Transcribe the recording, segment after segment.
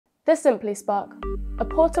The SymplySPARK, a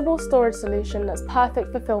portable storage solution that's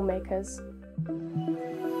perfect for filmmakers.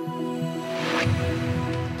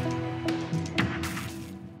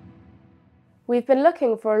 We've been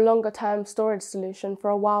looking for a longer-term storage solution for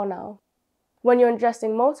a while now. When you're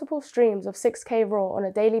ingesting multiple streams of 6K RAW on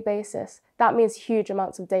a daily basis, that means huge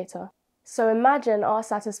amounts of data. So imagine our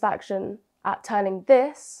satisfaction at turning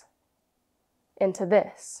this into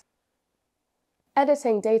this.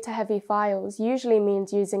 Editing data-heavy files usually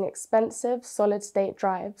means using expensive solid-state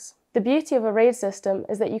drives. The beauty of a RAID system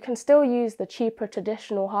is that you can still use the cheaper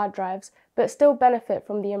traditional hard drives, but still benefit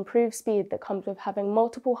from the improved speed that comes with having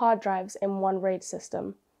multiple hard drives in one RAID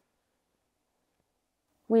system.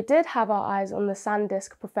 We did have our eyes on the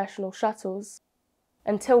SanDisk professional shuttles,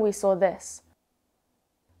 until we saw this.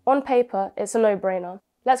 On paper, it's a no-brainer.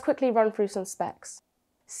 Let's quickly run through some specs.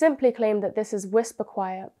 Simply claim that this is whisper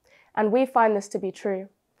quiet, and we find this to be true.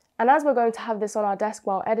 And as we're going to have this on our desk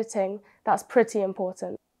while editing, that's pretty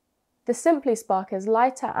important. The SymplySPARK is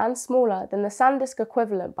lighter and smaller than the SanDisk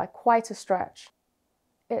equivalent by quite a stretch.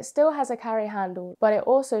 It still has a carry handle, but it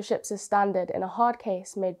also ships as standard in a hard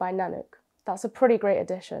case made by Nanook. That's a pretty great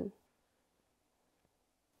addition.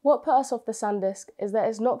 What put us off the SanDisk is that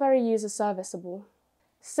it's not very user serviceable.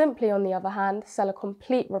 Simply, on the other hand, sell a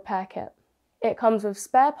complete repair kit. It comes with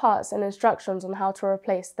spare parts and instructions on how to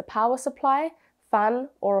replace the power supply, fan,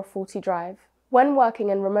 or a faulty drive. When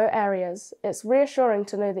working in remote areas, it's reassuring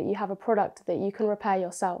to know that you have a product that you can repair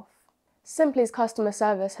yourself. Simply's customer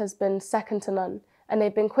service has been second to none, and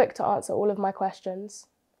they've been quick to answer all of my questions.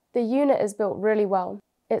 The unit is built really well.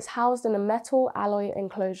 It's housed in a metal alloy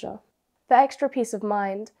enclosure. For extra peace of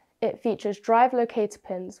mind, it features drive locator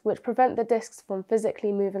pins which prevent the disks from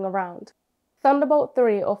physically moving around. Thunderbolt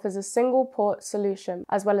 3 offers a single-port solution,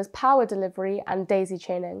 as well as power delivery and daisy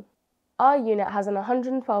chaining. Our unit has an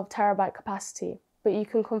 112 TB capacity, but you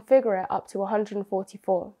can configure it up to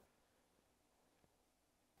 144.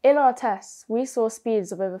 In our tests, we saw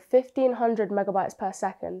speeds of over 1500 megabytes per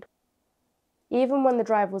second. Even when the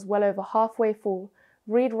drive was well over halfway full,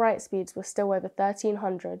 read-write speeds were still over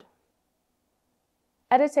 1300.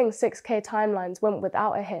 Editing 6K timelines went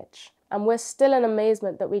without a hitch, and we're still in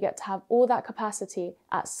amazement that we get to have all that capacity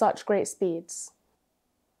at such great speeds.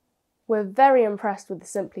 We're very impressed with the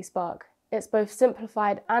SymplySPARK. It's both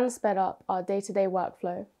simplified and sped up our day-to-day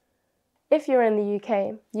workflow. If you're in the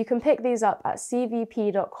UK, you can pick these up at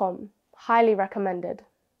cvp.com. Highly recommended.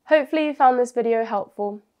 Hopefully you found this video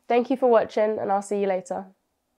helpful. Thank you for watching, and I'll see you later.